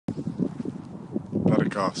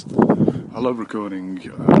podcast. I love recording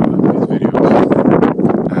these videos,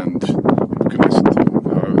 and people can listen to them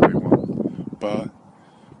however they want. But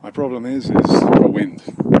my problem is the wind.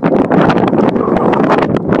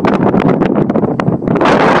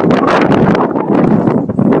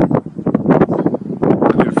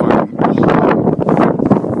 I need to find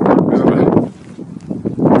isn't it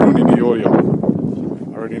ruining the audio?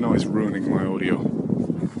 I already know it's ruining my audio.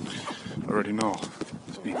 I already know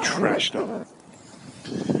it's being trashed up.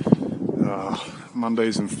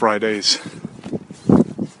 Mondays and Fridays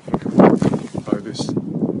by this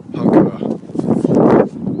hunk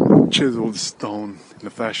of chiseled stone in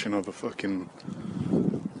the fashion of a fucking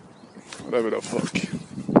whatever the fuck.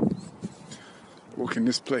 Walk in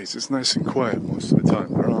this place, it's nice and quiet most of the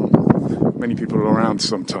time. There aren't many people around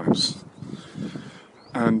sometimes.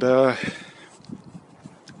 And this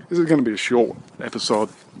is going to be a short episode.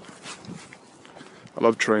 I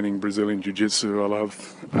love training Brazilian Jiu-Jitsu, I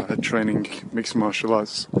love training mixed martial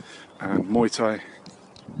arts and Muay Thai.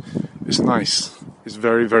 It's nice. It's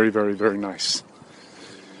very, very, very, very nice.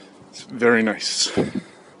 It's very nice. And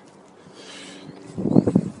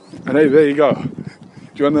hey, there you go. Do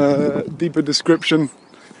you want a deeper description?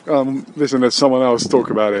 Listen to someone else talk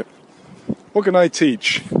about it. What can I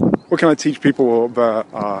teach? What can I teach people about?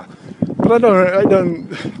 But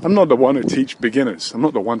I'm not the one who teach beginners. I'm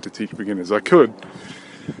not the one to teach beginners. I could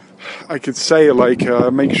say like,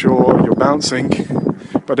 make sure you're bouncing,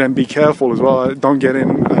 but then be careful as well. Don't get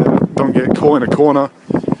caught in a corner.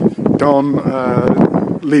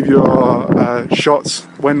 Don't leave your shots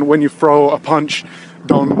when you throw a punch.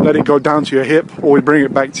 Don't let it go down to your hip. Always bring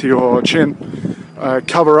it back to your chin.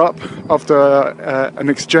 Cover up after an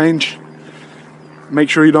exchange. Make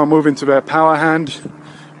sure you don't move into their power hand.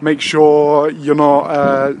 Make sure you're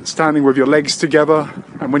not standing with your legs together,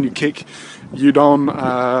 and when you kick, you don't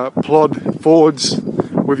plod forwards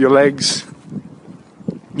with your legs.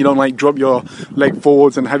 You don't like drop your leg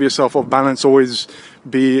forwards and have yourself off balance. Always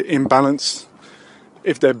be in balance.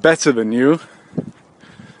 If they're better than you,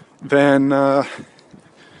 then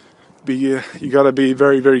you gotta be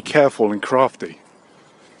very, very careful and crafty.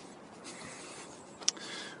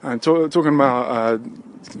 And talking about,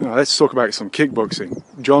 let's talk about some kickboxing.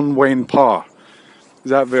 John Wayne Parr, is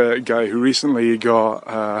that the guy who recently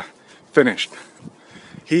got finished?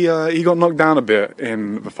 He got knocked down a bit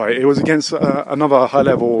in the fight. It was against another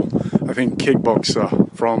high-level, I think,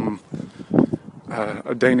 kickboxer from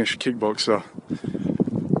a Danish kickboxer.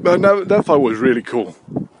 But that fight was really cool.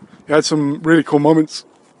 He had some really cool moments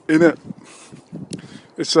in it.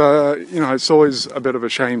 It's it's always a bit of a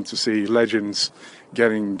shame to see legends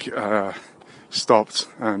getting stopped,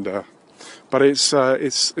 and but it's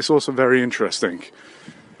also very interesting.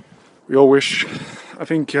 We all wish. I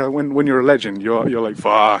think when you're a legend, you're like,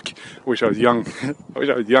 fuck. I wish I was young. I wish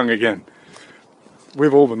I was young again,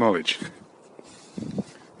 with all the knowledge.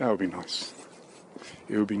 That would be nice.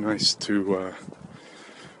 It would be nice to.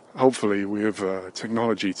 Hopefully, with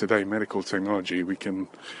technology today, medical technology, we can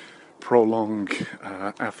prolong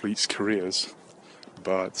athletes' careers,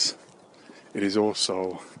 but it is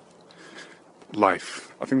also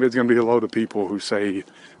life. I think there's going to be a lot of people who say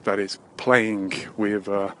that it's playing with.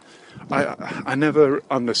 I never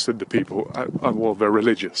understood the people. Well, they're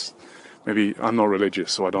religious. Maybe I'm not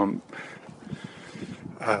religious, so I don't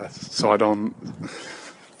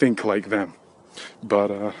think like them.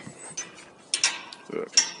 But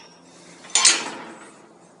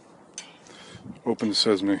open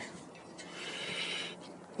sesame.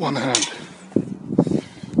 One hand.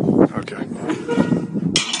 Okay.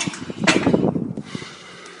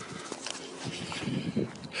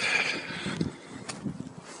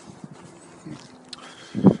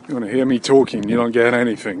 You want to hear me talking, you don't get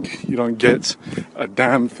anything. You don't get a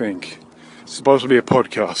damn thing. It's supposed to be a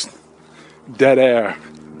podcast. Dead air.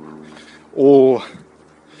 All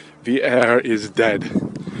the air is dead.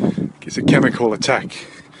 It's a chemical attack.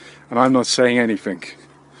 And I'm not saying anything.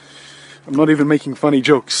 I'm not even making funny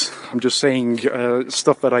jokes. I'm just saying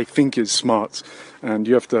stuff that I think is smart. And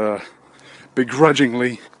you have to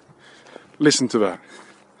begrudgingly listen to that.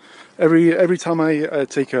 Every time I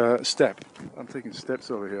take a step, I'm taking steps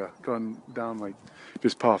over here, going down like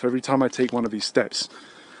this path. Every time I take one of these steps,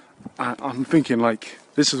 I'm thinking like,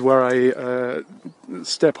 this is where I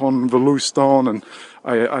step on the loose stone and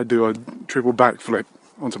I do a triple backflip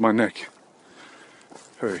onto my neck.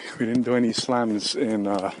 Hey, we didn't do any slams in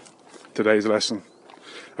today's lesson.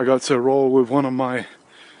 I got to roll with one of my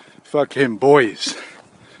fucking boys,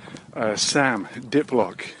 Sam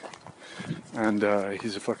Diplock, and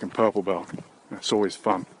he's a fucking purple belt. It's always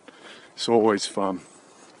fun. It's always fun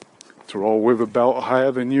to roll with a belt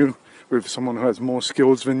higher than you, with someone who has more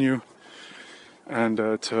skills than you, and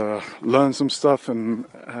to learn some stuff and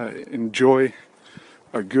enjoy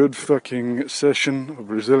a good fucking session of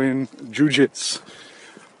Brazilian Jiu-Jitsu.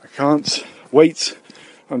 I can't wait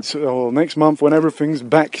until next month when everything's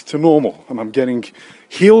back to normal and I'm getting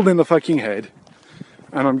healed in the fucking head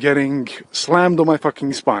and I'm getting slammed on my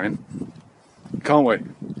fucking spine. Can't wait.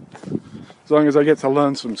 As long as I get to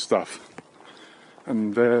learn some stuff.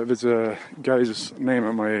 And there's a guy's name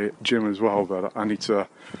at my gym as well that I need to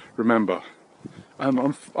remember.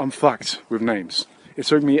 I'm fucked with names. It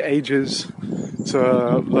took me ages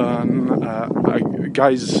to learn a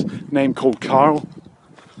guy's name called Carl,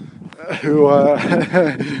 who I've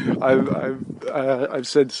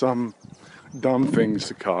said some dumb things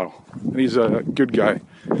to Carl. And he's a good guy,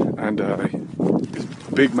 and he's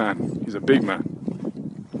a big man. He's a big man.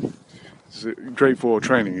 He's great for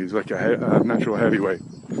training. He's like a natural heavyweight.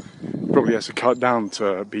 He probably has to cut down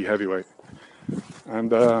to be heavyweight.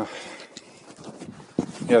 And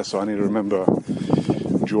yeah, so I need to remember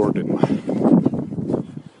Jordan.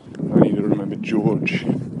 I need to remember George. I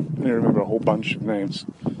need to remember a whole bunch of names.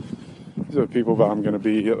 These are people that I'm going to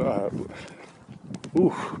be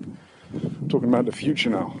talking about the future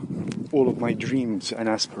now. All of my dreams and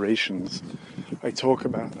aspirations. I talk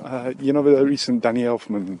about, you know, the recent Danny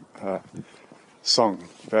Elfman song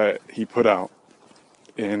that he put out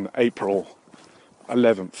in April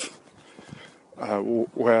 11th,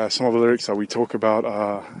 where some of the lyrics are, we talk about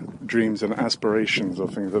our dreams and aspirations or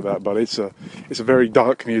things like that, but it's a very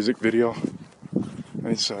dark music video.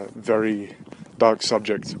 It's a very dark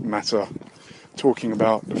subject matter, talking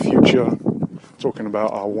about the future, talking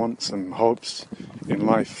about our wants and hopes in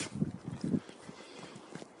life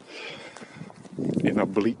in a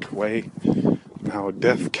bleak way. Now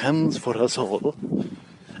death comes for us all,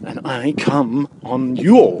 and I come on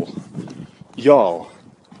you all. Y'all.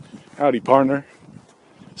 Howdy, partner.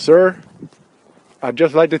 Sir, I'd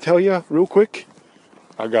just like to tell you real quick,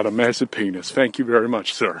 I got a massive penis. Thank you very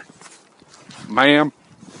much, sir. Ma'am.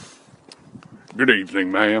 Good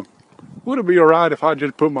evening, ma'am. Would it be alright if I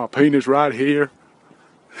just put my penis right here?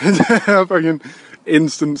 Fucking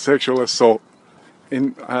instant sexual assault.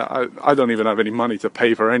 I don't even have any money to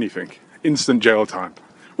pay for anything. Instant jail time.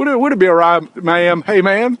 Would it be alright, ma'am? Hey,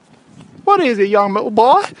 ma'am. What is it, young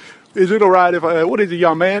boy? Is it alright if I... What is it,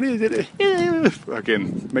 young man? Is it...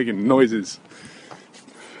 Fucking making noises.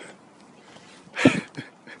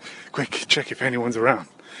 Quick, check if anyone's around.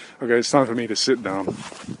 Okay, it's time for me to sit down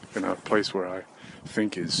in a place where I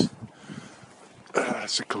think is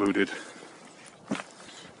secluded.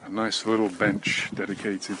 A nice little bench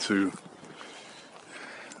dedicated to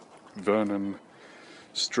Vernon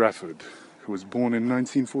Strafford, who was born in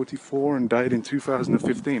 1944 and died in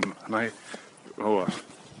 2015. And I had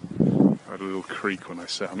a little creak when I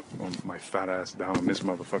sat on my fat ass down on this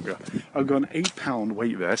motherfucker. I've got an 8-pound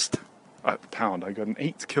weight vest. I got an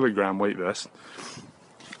 8 kilogram weight vest.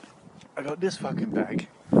 I got this fucking bag.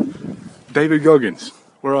 David Goggins,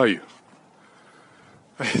 where are you?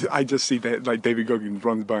 I just see that, like, David Goggins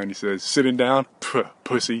runs by and he says, "Sitting down,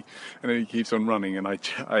 pussy," and then he keeps on running. And I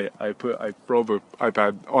throw the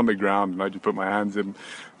iPad on the ground and I just put my hands in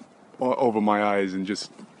over my eyes and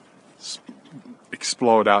just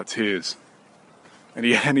explode out tears. And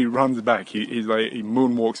he runs back. He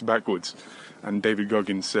moonwalks backwards, and David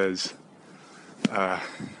Goggins says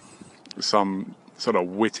some sort of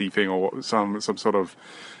witty thing or some sort of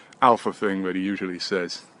alpha thing that he usually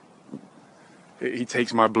says. He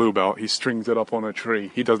takes my blue belt, he strings it up on a tree.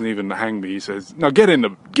 He doesn't even hang me. He says, "Now get in the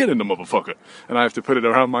motherfucker," and I have to put it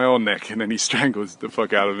around my own neck, and then he strangles the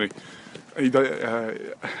fuck out of me.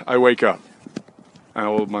 I wake up, and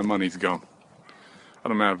all of my money's gone. I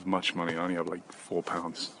don't have much money. I only have like £4,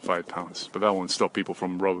 £5, but that won't stop people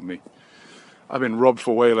from robbing me. I've been robbed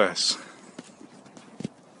for way less.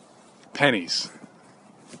 Pennies.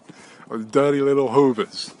 Those dirty little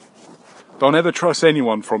hoovers. Don't ever trust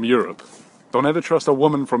anyone from Europe. Don't ever trust a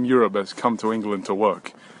woman from Europe that's come to England to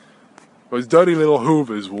work. Those dirty little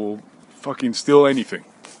hoovers will fucking steal anything.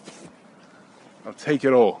 I'll take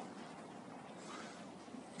it all.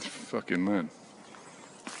 Fucking man.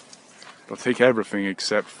 They'll take everything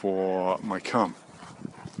except for my cum.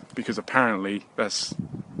 Because apparently that's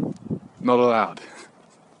not allowed.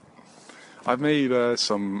 I've made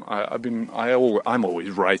I'm always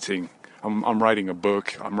writing. I'm writing a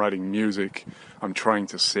book, I'm writing music, I'm trying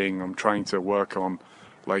to sing, I'm trying to work on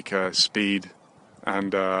like speed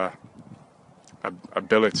and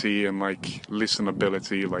ability and like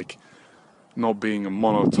listenability, like not being a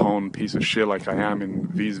monotone piece of shit like I am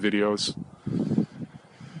in these videos.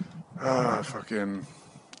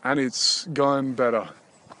 And it's going better.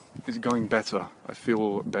 is going better. I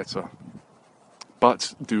feel better.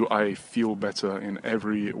 But do I feel better in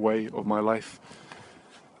every way of my life?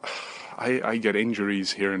 I get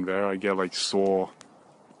injuries here and there. I get like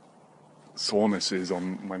sorenesses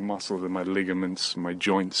on my muscles and my ligaments, my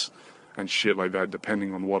joints, and shit like that,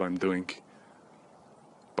 depending on what I'm doing.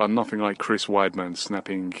 But nothing like Chris Weidman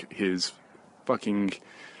snapping his fucking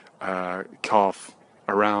calf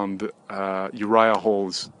around Uriah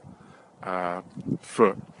Hall's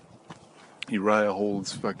foot. Uriah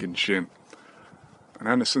Hall's fucking shin. And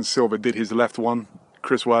Anderson Silva did his left one,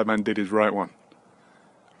 Chris Weidman did his right one.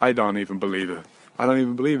 I don't even believe it. I don't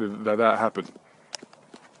even believe it that happened.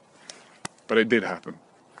 But it did happen.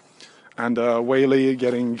 And Whaley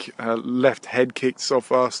getting left head kicked so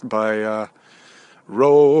fast by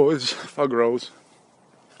Rose, Thug Rose.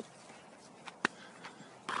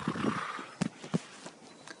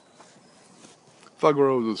 Thug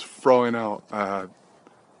Rose was throwing out.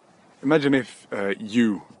 Imagine if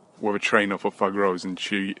you were a trainer for Thug Rose and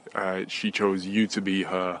she chose you to be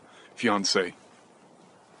her fiance.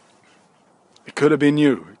 It could have been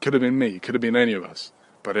you, it could have been me, it could have been any of us,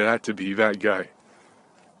 but it had to be that guy.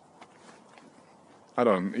 I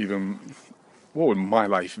don't even... What would my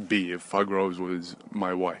life be if Thug Rose was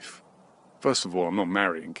my wife? First of all, I'm not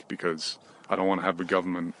marrying because I don't want to have the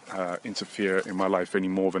government interfere in my life any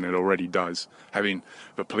more than it already does. Having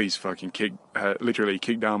the police fucking literally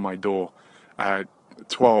kick down my door at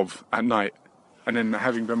 12 at night and then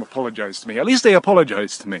having them apologize to me. At least they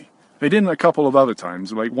apologized to me. They didn't a couple of other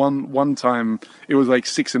times. Like one time, it was like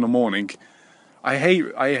 6 in the morning. I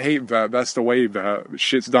hate that that's the way that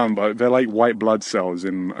shit's done, but they're like white blood cells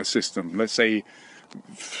in a system. Let's say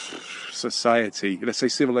society. Let's say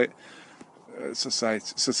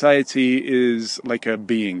society is like a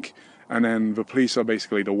being, and then the police are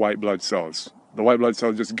basically the white blood cells. The white blood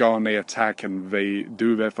cells just go and they attack and they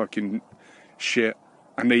do their fucking shit,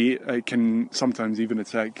 and they can sometimes even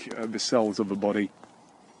attack the cells of the body.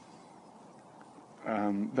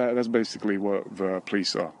 That's basically what the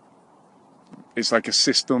police are. It's like a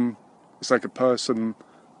system. It's like a person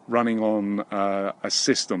running on a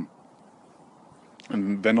system,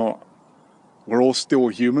 and they're not. We're all still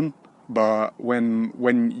human, but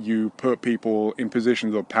when you put people in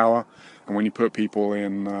positions of power, and when you put people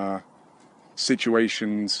in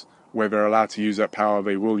situations where they're allowed to use that power,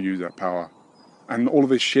 they will use that power. And all of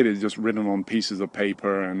this shit is just written on pieces of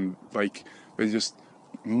paper, and like there's just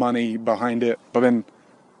money behind it. But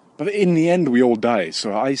in the end, we all die.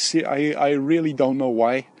 So I really don't know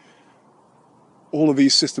why all of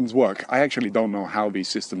these systems work. I actually don't know how these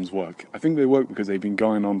systems work. I think they work because they've been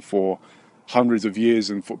going on for hundreds of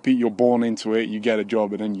years, and you're born into it, you get a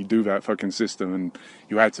job, and then you do that fucking system, and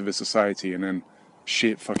you add to the society, and then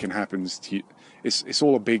shit fucking happens to you. It's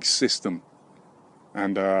all a big system,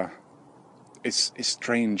 and it's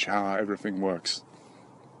strange how everything works,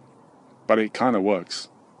 but it kind of works.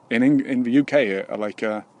 In the UK, like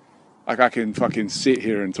I can fucking sit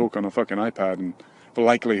here and talk on a fucking iPad, and the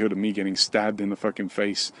likelihood of me getting stabbed in the fucking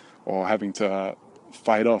face or having to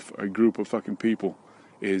fight off a group of fucking people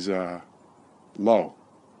is low,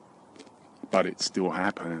 but it still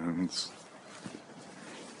happens.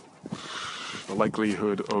 The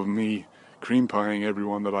likelihood of me cream pieing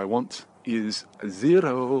everyone that I want is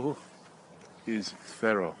zero. The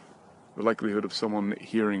likelihood of someone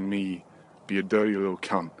hearing me be a dirty little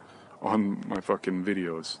cunt on my fucking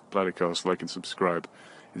videos, Bladder, like and subscribe,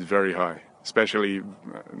 is very high, especially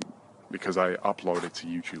because I upload it to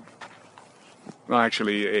YouTube. No,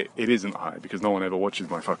 actually, it isn't high because no one ever watches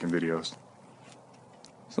my fucking videos.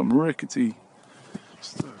 Some rickety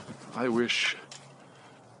stuff. I wish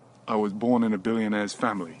I was born in a billionaire's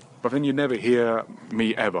family, but then you never hear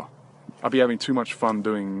me ever. I'll be having too much fun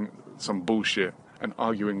doing some bullshit and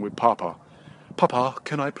arguing with Papa. Papa,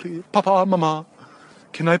 can I please? Papa, Mama,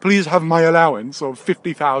 can I please have my allowance of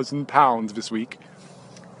 £50,000 this week?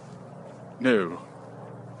 No.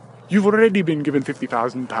 You've already been given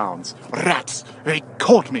 £50,000. Rats! They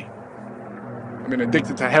caught me! I've been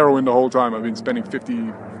addicted to heroin the whole time. I've been spending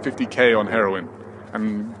 50k on heroin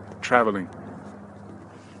and traveling.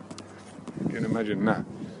 You can imagine that.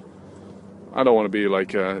 I don't want to be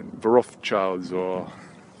like the Rothschilds, or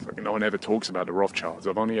no one ever talks about the Rothschilds.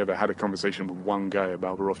 I've only ever had a conversation with one guy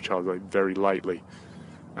about the Rothschilds, like very lightly,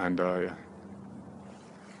 and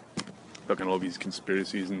looking at all these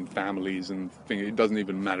conspiracies and families and things. It doesn't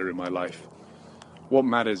even matter in my life. What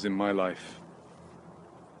matters in my life,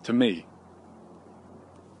 to me,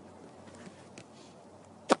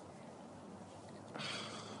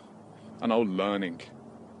 I know learning.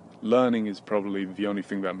 Learning is probably the only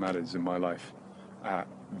thing that matters in my life at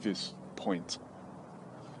this point.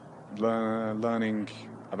 learning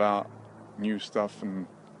about new stuff, and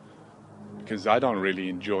because I don't really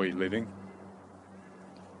enjoy living.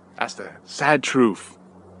 That's the sad truth.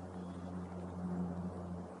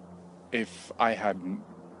 If I had,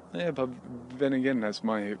 yeah, but then again, that's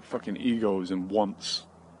my fucking egos and wants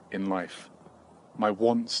in life. My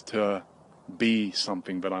wants to be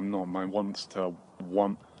something that I'm not. My wants to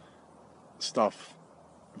want stuff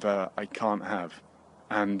that I can't have.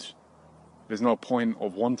 And there's no point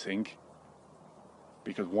of wanting,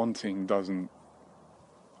 because wanting doesn't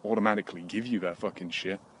automatically give you that fucking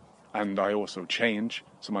shit. And I also change,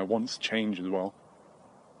 so my wants change as well.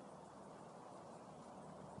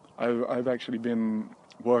 I've actually been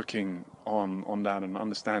working on that and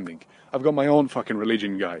understanding. I've got my own fucking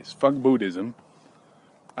religion, guys. Fuck Buddhism.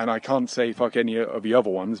 And I can't say fuck any of the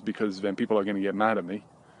other ones, because then people are going to get mad at me.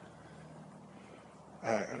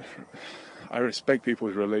 I respect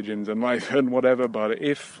people's religions and life and whatever, but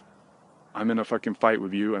if I'm in a fucking fight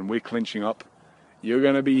with you and we're clinching up, you're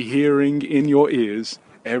going to be hearing in your ears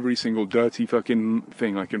every single dirty fucking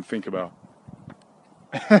thing I can think about.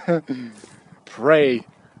 Pray.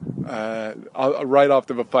 Right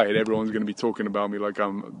after the fight, everyone's going to be talking about me like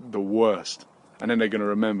I'm the worst. And then they're going to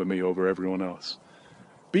remember me over everyone else.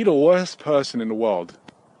 Be the worst person in the world,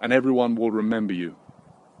 and everyone will remember you.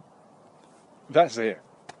 That's it.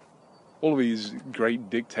 All of these great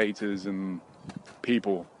dictators and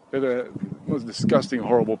people, they're the most disgusting,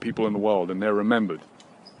 horrible people in the world, and they're remembered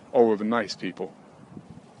over the nice people.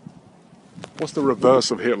 What's the reverse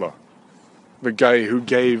of Hitler? The guy who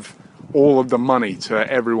gave all of the money to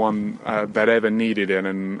everyone that ever needed it,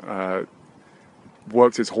 and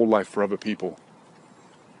worked his whole life for other people.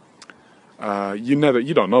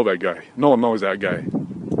 You don't know that guy. No one knows that guy.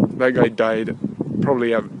 That guy died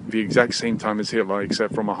probably at the exact same time as Hitler,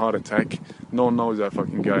 except from a heart attack. No one knows that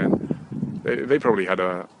fucking guy. And they probably had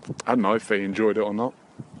I don't know if they enjoyed it or not.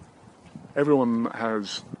 Everyone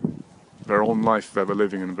has their own life that they're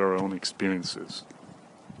living and their own experiences.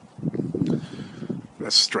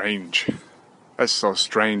 That's strange. That's so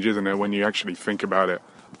strange, isn't it, when you actually think about it?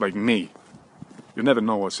 Like me. You never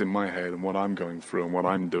know what's in my head and what I'm going through and what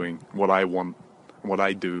I'm doing, what I want, what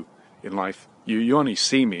I do in life. You only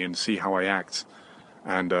see me and see how I act,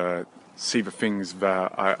 and see the things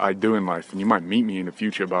that I do in life. And you might meet me in the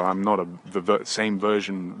future, but I'm not the same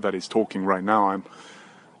version that is talking right now. I'm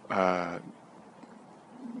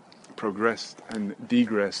progressed and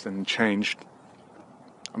digressed and changed.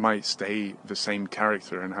 I might stay the same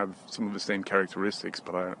character and have some of the same characteristics,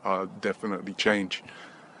 but I'll definitely change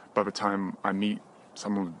by the time I meet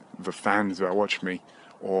some of the fans that watch me,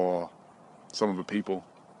 or some of the people.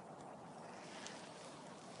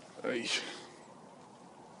 My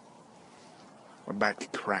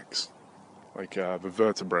back cracks, like the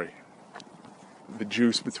vertebrae. The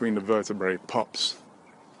juice between the vertebrae pops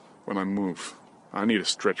when I move. I need to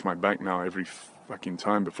stretch my back now every fucking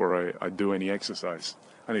time before I do any exercise.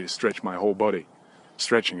 I need to stretch my whole body.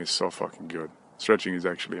 Stretching is so fucking good. Stretching is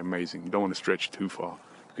actually amazing. You don't want to stretch too far,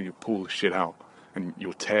 because you pull shit out and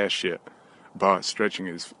you'll tear shit. But stretching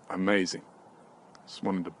is amazing. It's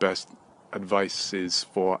one of the best advices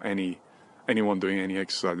for anyone doing any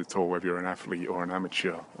exercise at all, whether you're an athlete or an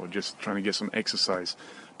amateur, or just trying to get some exercise.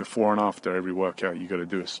 Before and after every workout, you got to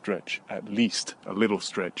do a stretch, at least a little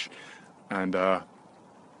stretch. And don't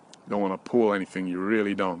want to pull anything. You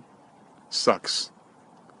really don't. Sucks.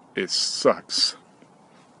 It sucks.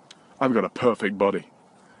 I've got a perfect body,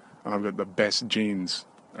 and I've got the best genes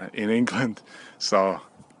in England, so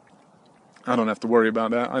I don't have to worry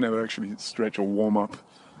about that. I never actually stretch or warm up.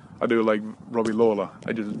 I do like Robbie Lawler.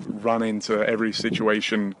 I just run into every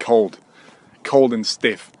situation cold and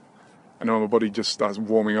stiff, and then my body just starts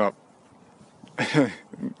warming up.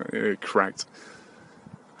 It cracked.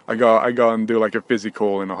 I go and do like a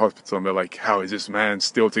physical in a hospital, and they're like, "How is this man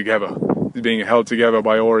still together? He's being held together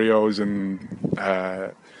by Oreos and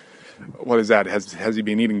what is that? Has he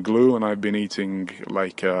been eating glue?" And I've been eating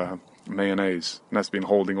like mayonnaise, and that's been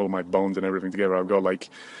holding all my bones and everything together. I've got like,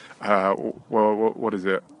 what is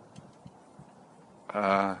it?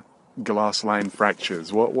 Glass line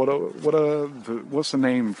fractures. What's the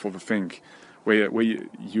name for the thing where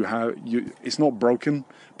you have it's not broken,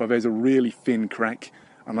 but there's a really thin crack,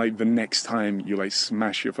 and like the next time you like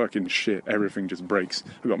smash your fucking shit, everything just breaks.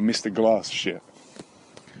 We got Mr. Glass shit.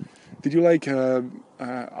 Did you like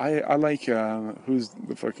I like who's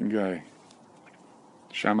the fucking guy?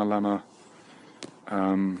 Shyamalama.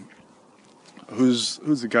 Who's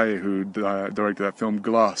the guy who directed that film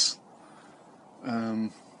Glass?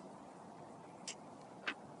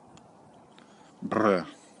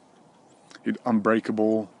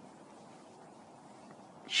 Unbreakable.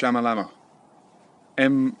 Shyamalama.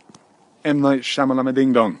 M. Night Shyamalama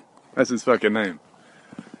Ding Dong. That's his fucking name.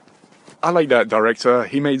 I like that director.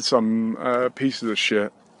 He made some pieces of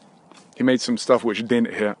shit. He made some stuff which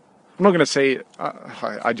didn't hit. I'm not gonna say.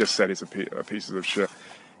 I just said it's a pieces of shit.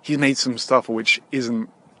 He's made some stuff which isn't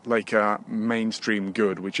like mainstream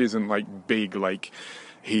good, which isn't like big like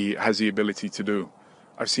he has the ability to do.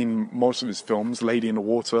 I've seen most of his films. Lady in the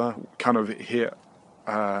Water kind of hit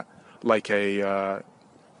like a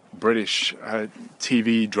British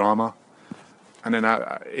TV drama, and then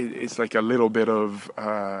it's like a little bit of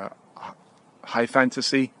high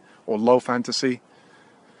fantasy or low fantasy.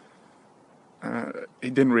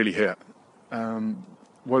 It didn't really hit.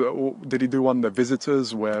 What did he do on The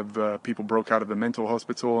Visitors, where the people broke out of the mental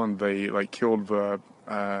hospital and they like killed the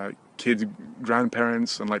kids'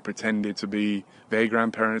 grandparents and like pretended to be their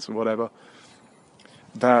grandparents or whatever?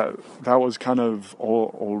 That was kind of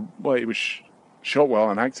all well, it was shot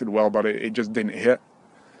well and acted well, but it just didn't hit.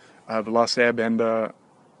 The Last Airbender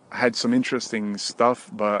had some interesting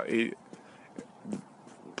stuff, but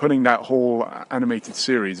putting that whole animated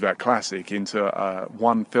series, that classic, into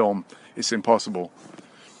one film, it's impossible.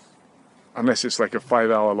 Unless it's like a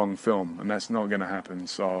 5-hour-long film, and that's not going to happen.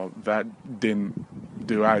 So that didn't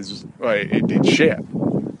do it did shit.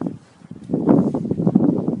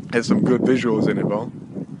 Had some good visuals in it though,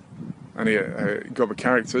 and it got the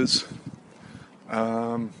characters.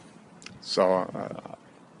 So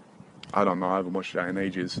I don't know. I haven't watched that in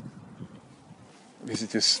ages. This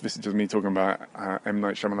is just me talking about M.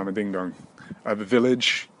 Night Shyamalama Ding Dong. The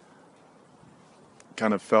Village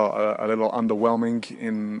kind of felt a little underwhelming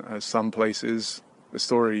in some places. The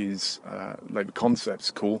story's like the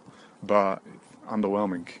concept's cool, but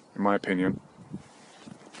underwhelming in my opinion.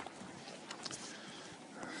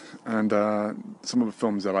 And some of the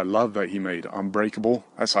films that I love that he made, Unbreakable,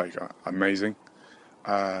 that's like amazing.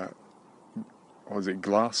 What was it,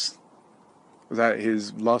 Glass? Was that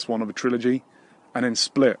his last one of a trilogy? And then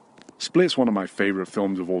Split. Split's one of my favorite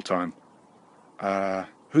films of all time.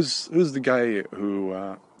 Who's the guy who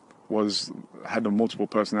had the multiple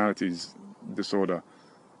personalities disorder?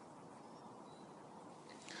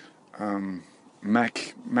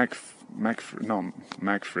 McAfee.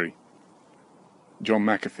 John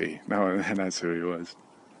McAfee. No, that's who he was.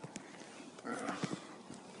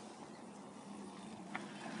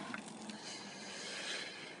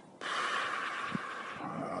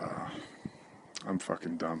 I'm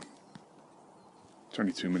fucking dumb.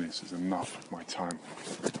 22 minutes is enough of my time.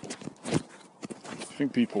 I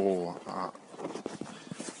think people.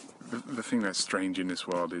 The thing that's strange in this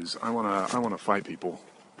world is I wanna fight people.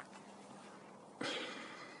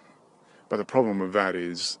 But the problem with that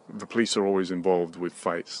is the police are always involved with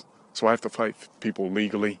fights. So I have to fight people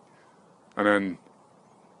legally. And then,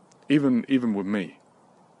 even with me,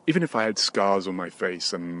 even if I had scars on my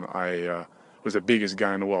face and I was the biggest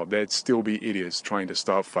guy in the world, there'd still be idiots trying to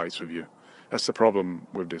start fights with you. That's the problem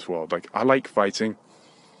with this world. Like, I like fighting,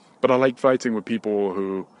 but I like fighting with people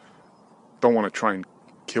who don't want to try and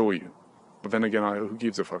kill you. But then again, who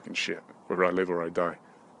gives a fucking shit whether I live or I die?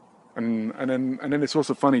 And then it's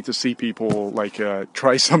also funny to see people like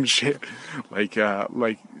try some shit, like young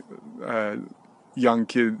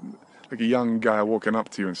kid, like a young guy walking up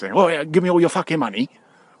to you and saying, "Oh yeah, give me all your fucking money,"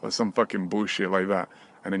 or some fucking bullshit like that,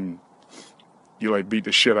 and then you like beat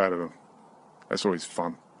the shit out of them. That's always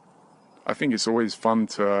fun. I think it's always fun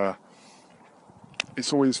to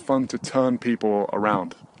turn people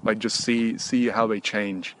around, like just see how they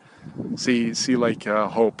change, see like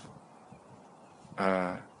hope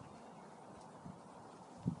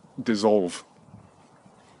dissolve,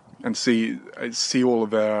 and see all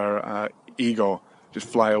of their ego just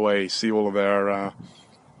fly away, see all of their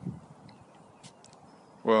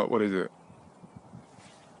what is it?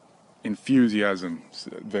 Enthusiasm,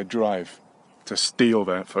 their drive to steal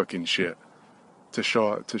that fucking shit, to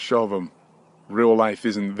show them real life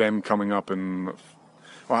isn't them coming up and,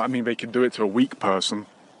 well, I mean, they could do it to a weak person.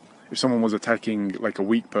 If someone was attacking like a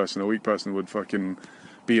weak person would fucking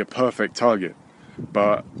be a perfect target.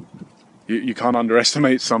 But you can't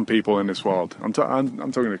underestimate some people in this world. I'm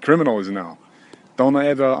talking to criminals now. Don't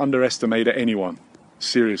ever underestimate anyone.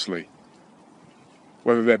 Seriously.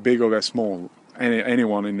 Whether they're big or they're small.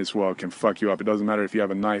 Anyone in this world can fuck you up. It doesn't matter if you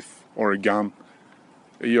have a knife or a gun.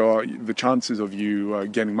 The chances of you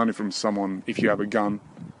getting money from someone if you have a gun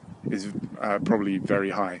is probably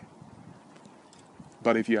very high.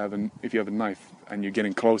 But if you have a knife and you're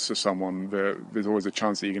getting close to someone, there's always a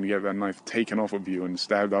chance that you're going to get that knife taken off of you and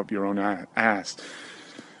stabbed up your own ass.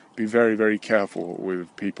 Be very, very careful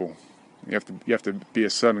with people. You have to be a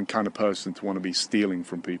certain kind of person to want to be stealing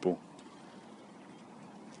from people.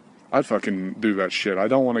 I'd fucking do that shit. I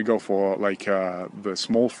don't want to go for like the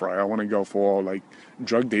small fry. I want to go for like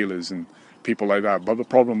drug dealers and people like that. But the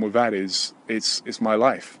problem with that is it's my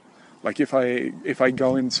life. Like if I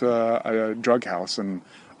go into a drug house and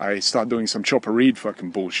I start doing some chopper read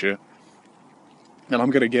fucking bullshit, and I'm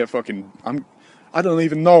gonna get fucking I don't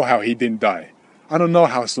even know how he didn't die. I don't know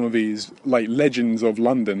how some of these like legends of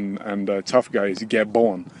London and tough guys get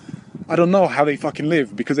born. I don't know how they fucking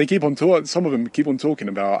live, because they keep on some of them keep on talking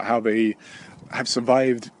about how they have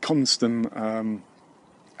survived constant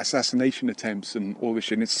assassination attempts and all this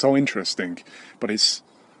shit. And it's so interesting, but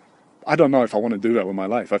I don't know if I want to do that with my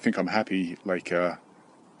life. I think I'm happy like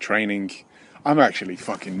training. I'm actually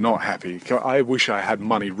fucking not happy. I wish I had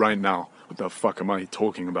money right now. What the fuck am I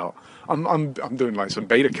talking about? I'm doing like some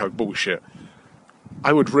beta code bullshit.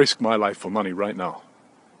 I would risk my life for money right now.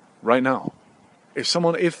 Right now. If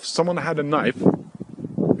someone had a knife,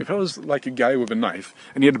 if I was like a guy with a knife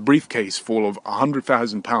and he had a briefcase full of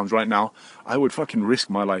 £100,000 right now, I would fucking risk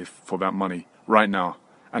my life for that money right now.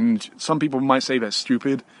 And some people might say that's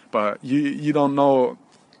stupid, but you don't know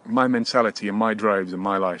my mentality and my drives in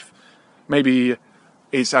my life. Maybe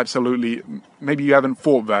it's maybe you haven't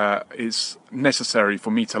thought that it's necessary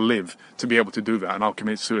for me to live to be able to do that, and I'll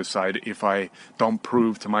commit suicide if I don't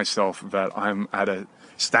prove to myself that I'm at a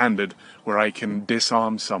standard where I can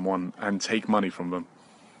disarm someone and take money from them.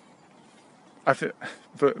 I think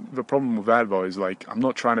the problem with that though is like I'm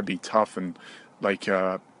not trying to be tough and like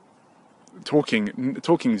talking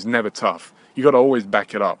is never tough. You got to always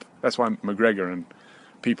back it up. That's why McGregor and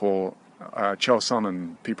people, Chelson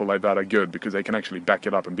and people like that are good, because they can actually back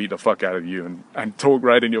it up and beat the fuck out of you and talk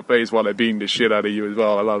right in your face while they're beating the shit out of you as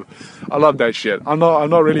well. I love that shit. I'm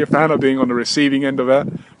not really a fan of being on the receiving end of that,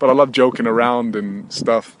 but I love joking around and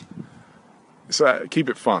stuff. So keep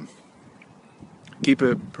it fun. Keep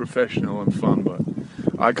it professional and fun, but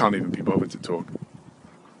I can't even be bothered to talk.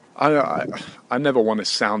 I never want to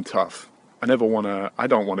sound tough. I don't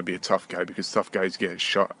want to be a tough guy, because tough guys get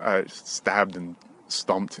shot, stabbed and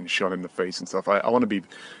stomped and shot in the face and stuff. I want to be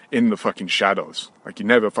in the fucking shadows. Like, you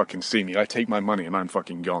never fucking see me. I take my money and I'm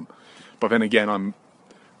fucking gone. But then again, I'm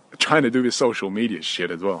trying to do this social media shit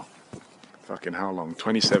as well. Fucking how long?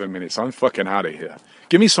 27 minutes. I'm fucking out of here.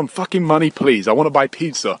 Give me some fucking money, please. I want to buy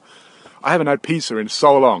pizza. I haven't had pizza in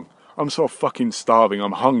so long. I'm so fucking starving.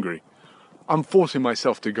 I'm hungry. I'm forcing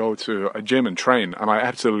myself to go to a gym and train, and I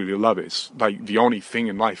absolutely love it. It's like the only thing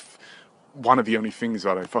in life, one of the only things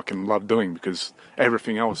that I fucking love doing, because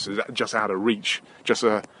everything else is just out of reach. Just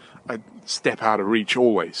a step out of reach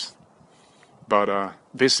always. But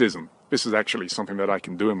this isn't. This is actually something that I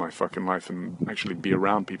can do in my fucking life, and actually be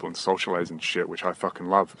around people and socialize and shit, which I fucking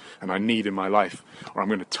love and I need in my life, or I'm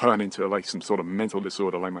going to turn into like some sort of mental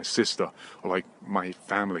disorder like my sister or like my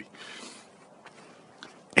family.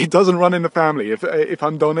 It doesn't run in the family. If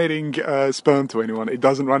I'm donating sperm to anyone, it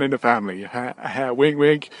doesn't run in the family. Wink,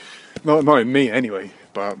 wink. Not in me anyway.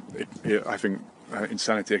 But I think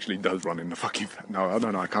insanity actually does run in the fucking. No,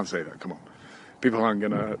 I can't say that. Come on. People aren't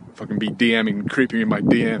gonna fucking be DMing, creeping in my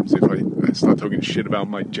DMs if I start talking shit about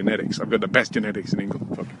my genetics. I've got the best genetics in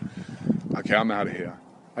England. Fucking. Okay, I'm out of here.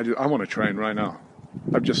 I want to train right now.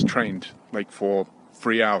 I've just trained like for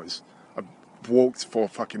 3 hours. I've walked for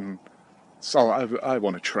fucking. So I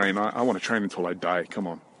want to train. I want to train until I die. Come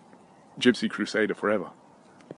on. Gypsy Crusader forever.